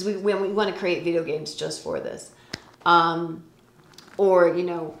because we want to create video games just for this, or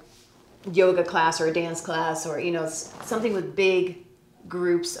yoga class or a dance class, or something with big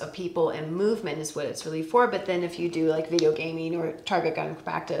groups of people, and movement is what it's really for. But then if you do like video gaming or target gun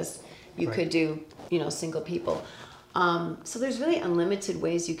practice, you could do single people. So there's really unlimited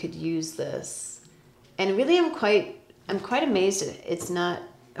ways you could use this, and really I'm quite amazed it's not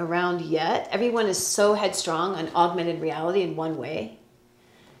around yet. Everyone is so headstrong on augmented reality in one way,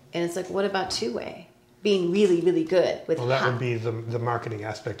 and it's like, what about two-way? Being really, really good with. Well, that would be the marketing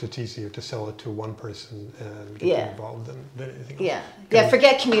aspect. It's easier to sell it to one person and get them involved than anything else. Yeah.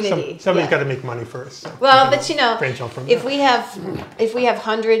 Forget community. Somebody's got to make money first. So well, but branch out from if there. we have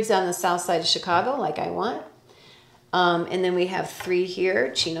hundreds on the south side of Chicago, like I want, and then we have 3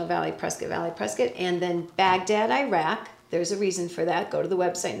 here: Chino Valley, Prescott, and then Baghdad, Iraq. There's a reason for that. Go to the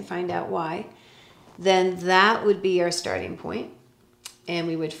website and find out why. Then that would be our starting point, and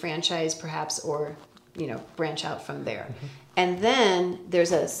we would franchise perhaps, or branch out from there. Mm-hmm. And then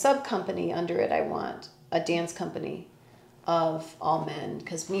there's a sub company under it. I want a dance company of all men,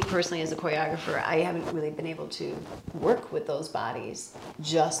 because me personally as a choreographer, I haven't really been able to work with those bodies,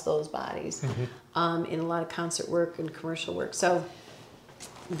 just those bodies, in a lot of concert work and commercial work. So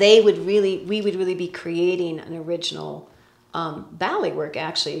we would really be creating an original ballet work,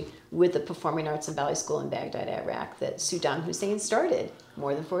 actually, with the Performing Arts and Ballet School in Baghdad, Iraq, that Saddam Hussein started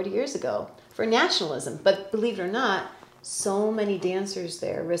more than 40 years ago for nationalism. But believe it or not, so many dancers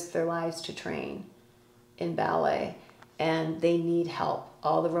there risk their lives to train in ballet, and they need help.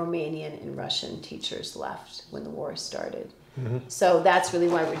 All the Romanian and Russian teachers left when the war started. Mm-hmm. So that's really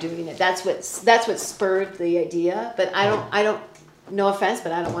why we're doing it. That's what spurred the idea. But I don't. No offense,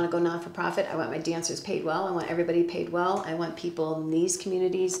 but I don't want to go non-for-profit. I want my dancers paid well. I want everybody paid well. I want people in these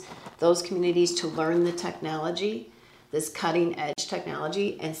communities, those communities, to learn the technology, this cutting-edge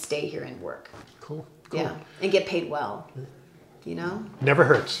technology, and stay here and work. Cool. Yeah, and get paid well. Never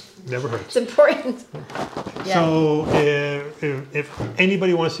hurts. It's important. Yeah. So if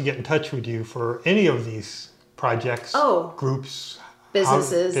anybody wants to get in touch with you for any of these projects, groups,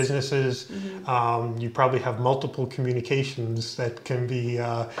 businesses, mm-hmm. You probably have multiple communications that can be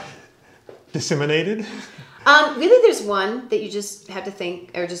disseminated. Really, there's one that you just have to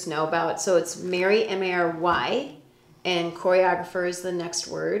think or just know about. So it's Mary, Mary, and choreographer is the next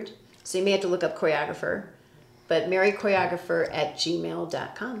word. So you may have to look up choreographer, but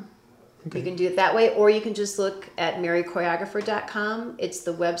marychoreographer@gmail.com. Okay. You can do it that way, or you can just look at marychoreographer.com. It's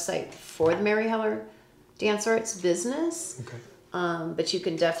the website for the Mary Heller Dance Arts business. Okay. But you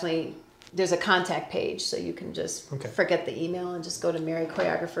can definitely, there's a contact page, so you can just forget the email and just go to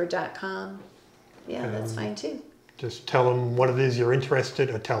marychoreographer.com. Yeah, that's fine too. Just tell them what it is you're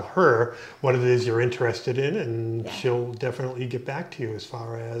interested, or tell her what it is you're interested in, and she'll definitely get back to you as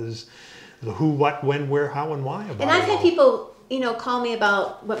far as the who, what, when, where, how, and why about it. And I've had people, call me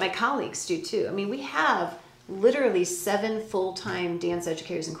about what my colleagues do too. I mean, we have literally 7 full-time dance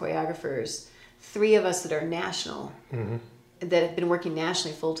educators and choreographers, 3 of us that are national. Mm-hmm. That have been working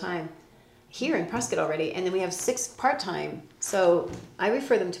nationally full-time here in Prescott already, and then we have 6 part-time. So I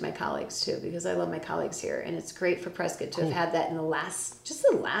refer them to my colleagues too, because I love my colleagues here, and it's great for Prescott to have had that in the last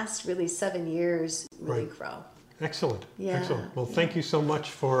really 7 years really grow. Excellent. Yeah. Excellent. Well, thank you so much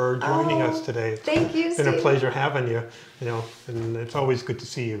for joining us today. Thank you, It's been a pleasure having you, and it's always good to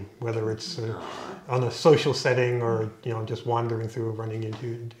see you, whether it's on a social setting or, just wandering through, running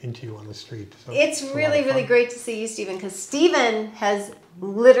into you on the street. So it's really, really great to see you, Stephen, because Stephen has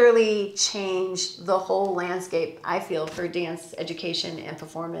literally changed the whole landscape, I feel, for dance education and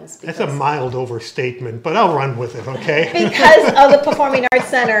performance. That's a mild overstatement, but I'll run with it, okay? Because of the Performing Arts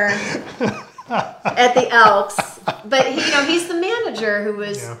Center at the Elks, But he's the manager who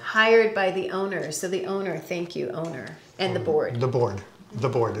was Yeah. hired by the owner. So the owner, thank you, owner, and the board. The board. The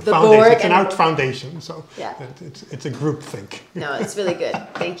board. The Foundation. board It's an and the art board. foundation, so Yeah. it's a group think. No, it's really good.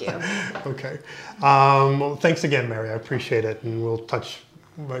 Thank you. Okay. Well, thanks again, Mary. I appreciate it, and we'll touch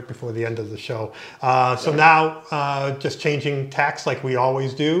right before the end of the show. So now, just changing tacks like we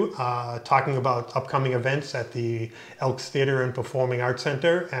always do, talking about upcoming events at the Elks Theater and Performing Arts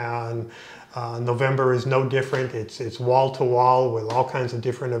Center, and November is no different. It's wall to wall with all kinds of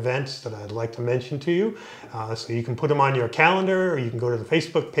different events that I'd like to mention to you. So you can put them on your calendar, or you can go to the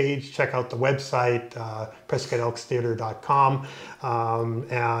Facebook page, check out the website, PrescottElksTheater.com.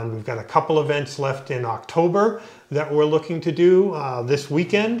 And we've got a couple events left in October that we're looking to do. This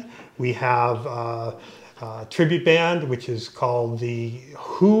weekend, we have a tribute band, which is called the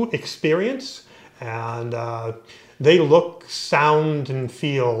Who Experience. And they look, sound, and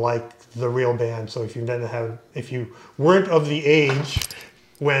feel like the real band. So if you weren't of the age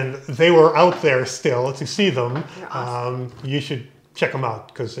when they were out there still to see them, Awesome. you should check them out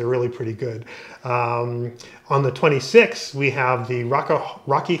because they're really pretty good. On the 26th, we have the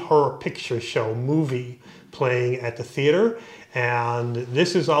Rocky Horror Picture Show movie playing at the theater. And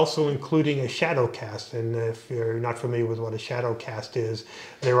this is also including a shadow cast. And if you're not familiar with what a shadow cast is,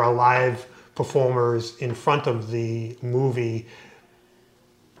 there are live performers in front of the movie,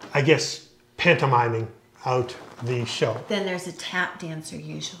 I guess, pantomiming out the show. Then there's a tap dancer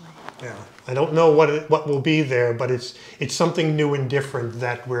usually. Yeah, I don't know what will be there, but it's something new and different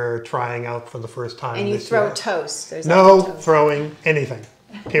that we're trying out for the first time. And you this throw year. toast. There's No lots of toast. throwing anything.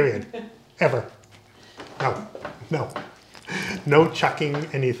 Period. Ever. No chucking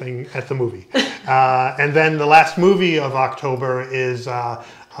anything at the movie. And then the last movie of October is a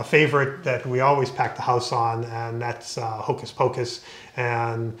favorite that we always pack the house on, and that's Hocus Pocus.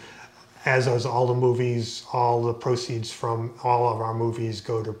 And as does all the movies, all the proceeds from all of our movies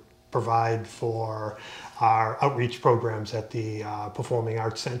go to provide for our outreach programs at the Performing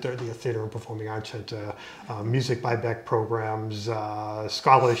Arts Center, the Theater and Performing Arts Center, music buyback programs,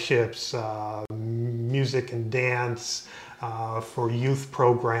 scholarships, music and dance, for youth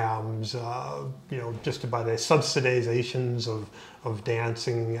programs, just about the subsidizations of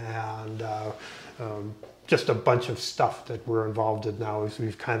dancing, and just a bunch of stuff that we're involved in now as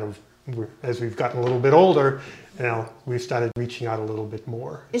we've gotten a little bit older. We've started reaching out a little bit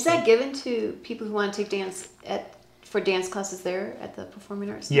more. Is that given to people who want to take dance for dance classes there at the Performing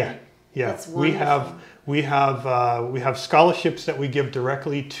Arts Center? Yeah. That's we have scholarships that we give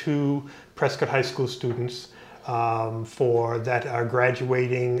directly to Prescott High School students for that are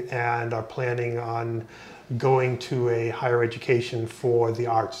graduating and are planning on going to a higher education for the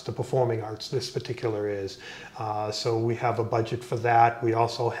arts, the performing arts, this particular is. So we have a budget for that. We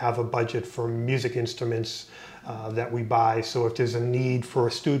also have a budget for music instruments that we buy. So if there's a need for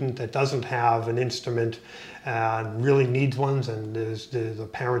a student that doesn't have an instrument and really needs ones, and the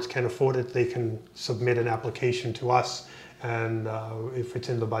parents can afford it, they can submit an application to us. And if it's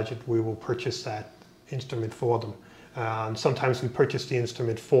in the budget, we will purchase that instrument for them. And sometimes we purchase the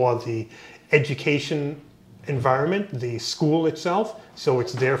instrument for the education environment, the school itself, so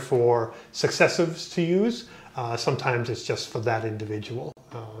it's there for successives to use. Sometimes it's just for that individual.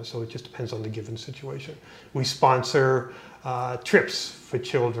 So it just depends on the given situation. We sponsor trips for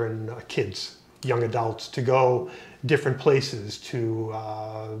children, kids, young adults to go different places, to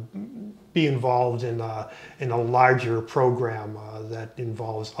be involved in a larger program that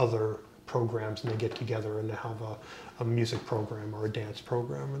involves other programs, and they get together and they have a music program or a dance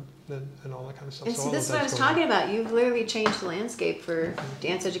program and all that kind of stuff. And So see, all this is of what I that's was going on. talking about. You've literally changed the landscape for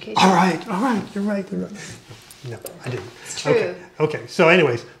dance education. All right, you're right. No, I didn't. It's true. Okay. So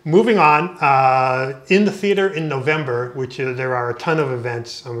anyways, moving on. In the theater in November, which there are a ton of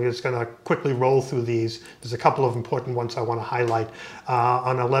events. I'm just going to quickly roll through these. There's a couple of important ones I want to highlight.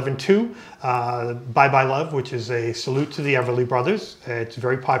 On 11/2, Bye Bye Love, which is a salute to the Everly Brothers. It's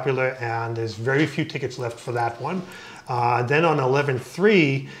very popular, and there's very few tickets left for that one. Then on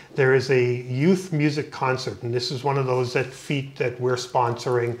 11/3, there is a youth music concert, and this is one of those that we're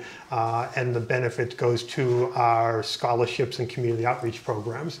sponsoring, and the benefit goes to our scholarships and community outreach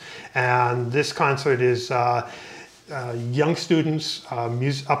programs. And this concert is young students,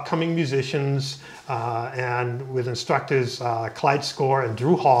 upcoming musicians, and with instructors Clyde Score and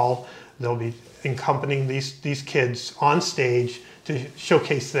Drew Hall. They'll be accompanying these kids on stage to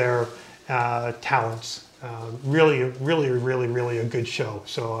showcase their talents. Really a good show.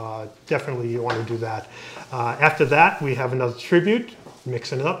 So definitely you want to do that. After that, we have another tribute,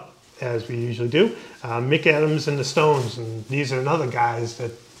 mixing it up as we usually do. Mick Adams and the Stones, and these are another guys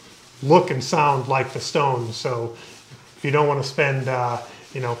that look and sound like the Stones. So if you don't want to spend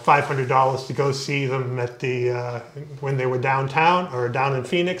 $500 to go see them at the when they were downtown or down in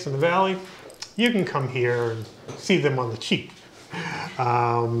Phoenix in the Valley, you can come here and see them on the cheap.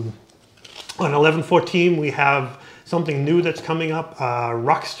 On 11/14, we have something new that's coming up,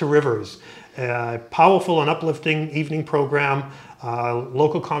 Rocks to Rivers, a powerful and uplifting evening program.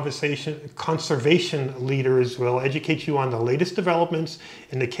 Local conservation leaders will educate you on the latest developments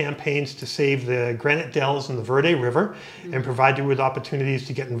in the campaigns to save the Granite Dells and the Verde River, and provide you with opportunities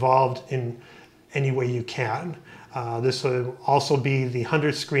to get involved in any way you can. This will also be the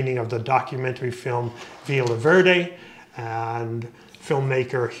 100th screening of the documentary film Villa Verde, and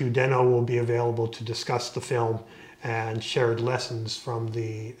filmmaker Hugh Denno will be available to discuss the film and shared lessons from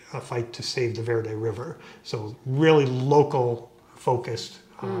the fight to save the Verde River. So really local focused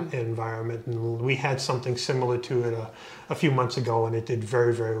environment, and we had something similar to it a few months ago, and it did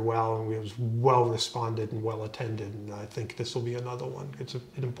very, very well, and it was well responded and well attended, and I think this will be another one. It's an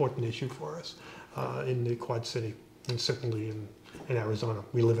important issue for us in the Quad City, and certainly in Arizona.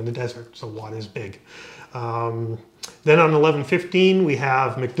 We live in the desert, so water is big. Then on 11/15 we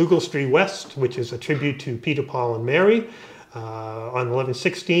have McDougal Street West, which is a tribute to Peter, Paul, and Mary. On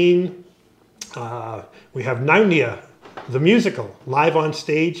 11/16 we have Narnia, the musical, live on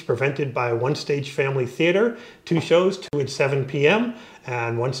stage, presented by One Stage Family Theater. 2 shows, 2 at 7 p.m.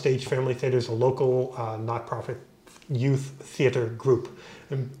 And One Stage Family Theater is a local not-profit youth theater group.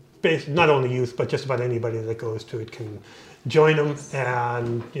 And not only youth, but just about anybody that goes to it can join them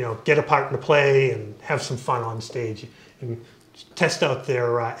and get a part in the play and have some fun on stage and test out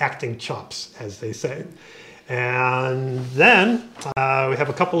their acting chops, as they say. And then we have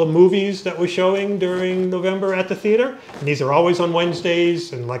a couple of movies that we're showing during November at the theater. And these are always on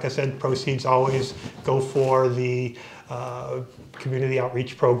Wednesdays. And like I said, proceeds always go for the community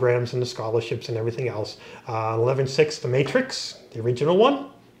outreach programs and the scholarships and everything else. 11/6, The Matrix, the original one,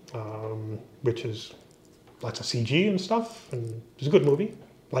 which is lots of CG and stuff. And it's a good movie.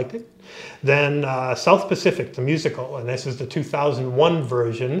 Liked it. Then South Pacific, the musical, and this is the 2001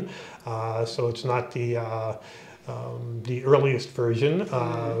 version, so it's not the earliest version.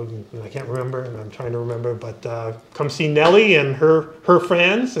 I can't remember, and I'm trying to remember, but come see Nellie and her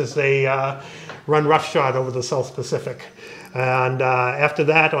friends as they run roughshod over the South Pacific. And after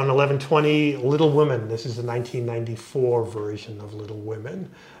that, on 11/20, Little Women. This is the 1994 version of Little Women.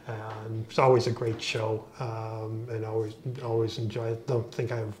 And it's always a great show, and always enjoy it. Don't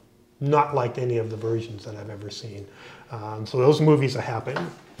think I've not liked any of the versions that I've ever seen. So those movies are happening.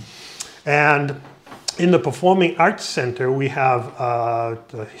 And in the Performing Arts Center, we have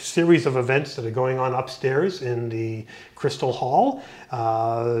a series of events that are going on upstairs in the Crystal Hall.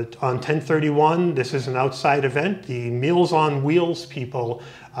 On 10/31, this is an outside event. The Meals on Wheels people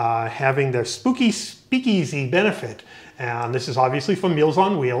having their Spooky Speakeasy benefit. And this is obviously for Meals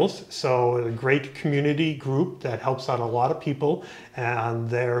on Wheels, so a great community group that helps out a lot of people, and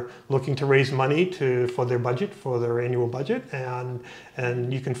they're looking to raise money for their budget, for their annual budget,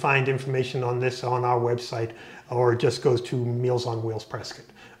 and you can find information on this on our website, or it just goes to Meals on Wheels Prescott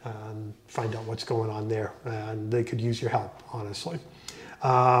and find out what's going on there, and they could use your help, honestly.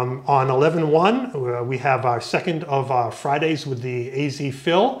 On 11/1, we have our second of our Fridays with the AZ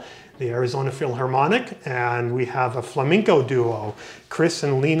Phil, the Arizona Philharmonic, and we have a flamenco duo, Chris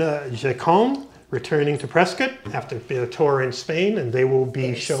and Lena Jacome, returning to Prescott after their tour in Spain, and they will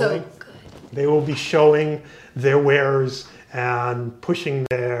be showing. So good. They will be showing their wares and pushing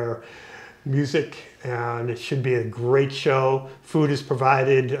their music, and it should be a great show. Food is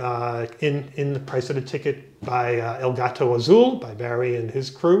provided in the price of the ticket by El Gato Azul, by Barry and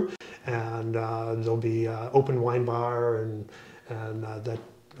his crew, and there'll be open wine bar and that.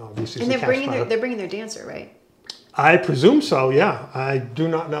 Obviously, And they're bringing their dancer, right? I presume so. Yeah, I do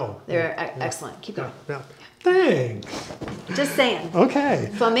not know. They're excellent. Keep going. Yeah. Thanks. Just saying. Okay.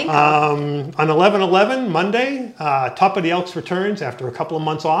 Flamenco. On 11/11, Monday, Top of the Elks returns after a couple of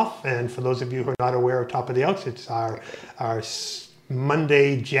months off. And for those of you who are not aware of Top of the Elks, it's our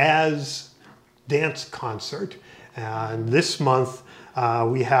Monday jazz dance concert. And this month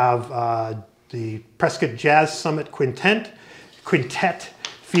we have the Prescott Jazz Summit Quintet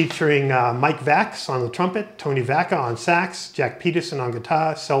featuring Mike Vax on the trumpet, Tony Vaca on sax, Jack Peterson on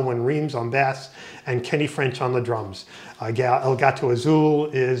guitar, Selwyn Reams on bass, and Kenny French on the drums. El Gato Azul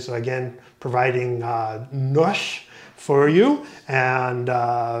is again providing Nush for you, and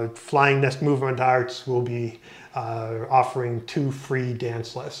Flying Nest Movement Arts will be offering 2 free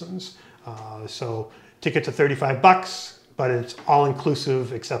dance lessons. So tickets are $35, but it's all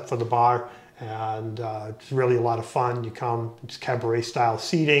inclusive except for the bar And it's really a lot of fun. You come, it's cabaret style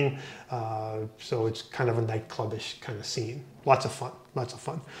seating, so it's kind of a nightclubish kind of scene. Lots of fun, lots of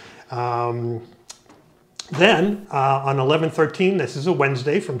fun. Then on 11/13, this is a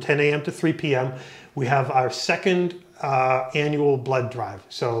Wednesday from 10 a.m. to 3 p.m., we have our second annual blood drive.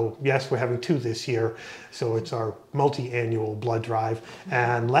 So yes, we're having 2 this year. So it's our multi-annual blood drive.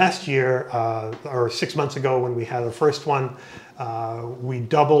 And last year, or 6 months ago when we had our first one, we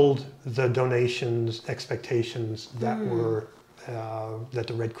doubled the donations expectations that were that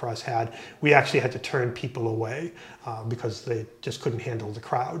the Red Cross had. We actually had to turn people away because they just couldn't handle the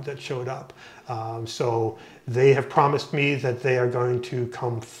crowd that showed up. So they have promised me that they are going to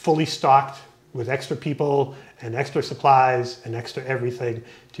come fully stocked with extra people and extra supplies and extra everything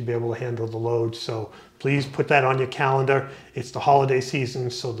to be able to handle the load. So please put that on your calendar. It's the holiday season,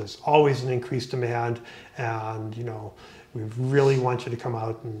 so there's always an increased demand, and you know, we really want you to come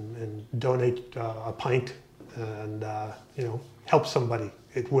out and donate a pint and you know, help somebody.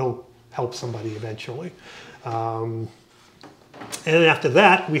 It will help somebody eventually. And after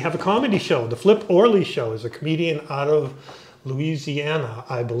that, we have a comedy show. The Flip Orley Show is a comedian out of Louisiana,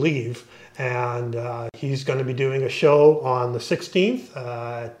 I believe. And he's going to be doing a show on the 16th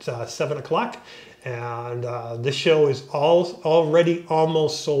at 7 o'clock. And this show is already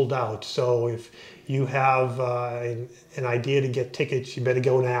almost sold out. So if you have an idea to get tickets, you better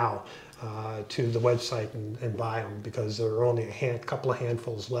go now to the website and buy them, because there are only a couple of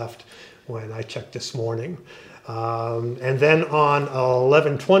handfuls left when I checked this morning. And then on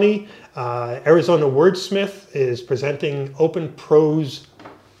 11/20, Arizona Wordsmith is presenting Open Prose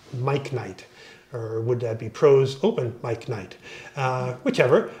Mic Night, or would that be Prose Open Mic Night?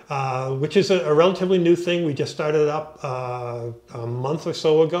 Whichever, which is a relatively new thing. We just started up a month or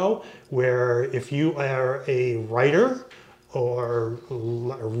so ago, where if you are a writer or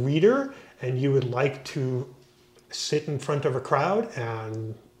a reader and you would like to sit in front of a crowd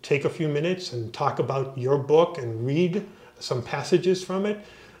and take a few minutes and talk about your book and read some passages from it,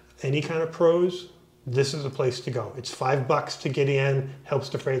 any kind of prose, this is a place to go. It's $5 to get in, helps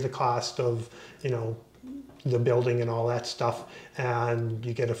defray the cost of, you know, the building and all that stuff, and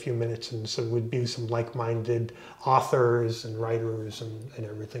you get a few minutes, and so it would be some like-minded authors and writers and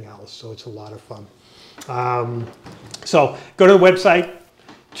everything else, so it's a lot of fun. So go to the website,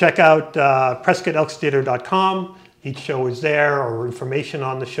 check out PrescottElksTheater.com. Each show is there, or information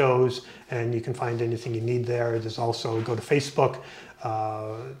on the shows, and you can find anything you need there. There's also, go to Facebook.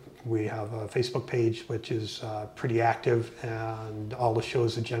 We have a Facebook page which is pretty active, and all the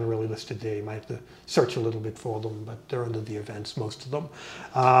shows are generally listed there. You might have to search a little bit for them, but they're under the events, most of them.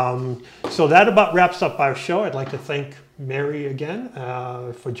 So that about wraps up our show. I'd like to thank Mary again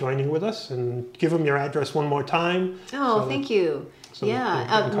for joining with us, and give them your address one more time. Oh, thank you. So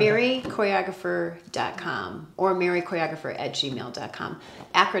Yeah, marychoreographer.com or marychoreographer@gmail.com.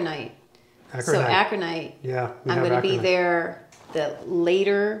 Acronite. So Acronite, yeah, I'm going to be there the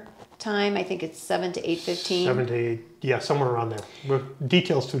later time. I think it's 7 to 8:15. 7 to 8, yeah, somewhere around there.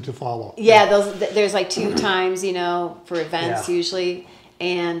 Details to follow. Yeah, there's like 2 times, you know, for events Yeah. usually.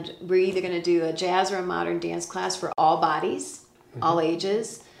 And we're either going to do a jazz or a modern dance class for all bodies, all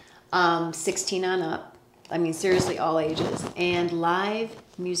ages, 16 on up. I mean, seriously, all ages. And live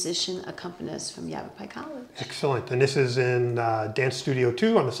musician accompanist from Yavapai College. Excellent. And this is in Dance Studio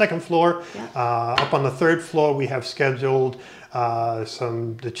 2 on the 2nd floor. Yeah. Up on the 3rd floor, we have scheduled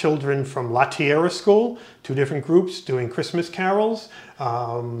the children from La Tierra School, 2 different groups doing Christmas carols.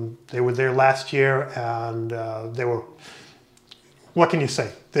 They were there last year, and they were, what can you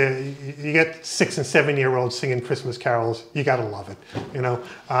say? You get 6 and 7-year-olds singing Christmas carols. You gotta love it, you know.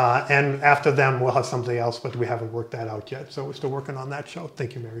 And after them, we'll have something else, but we haven't worked that out yet. So we're still working on that show.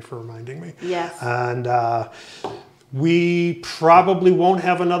 Thank you, Mary, for reminding me. Yes. And we probably won't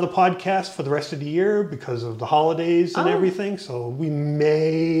have another podcast for the rest of the year because of the holidays and everything. So we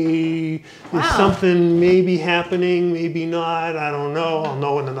may, there's something maybe happening, maybe not. I don't know. I'll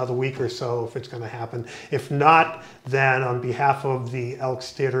know in another week or so if it's going to happen. If not, then on behalf of the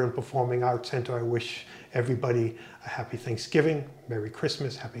Elks Theater and Performing Arts Center, I wish everybody a happy Thanksgiving, Merry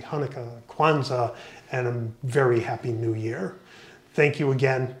Christmas, Happy Hanukkah, Kwanzaa, and a very happy New Year. Thank you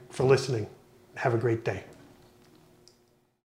again for listening. Have a great day.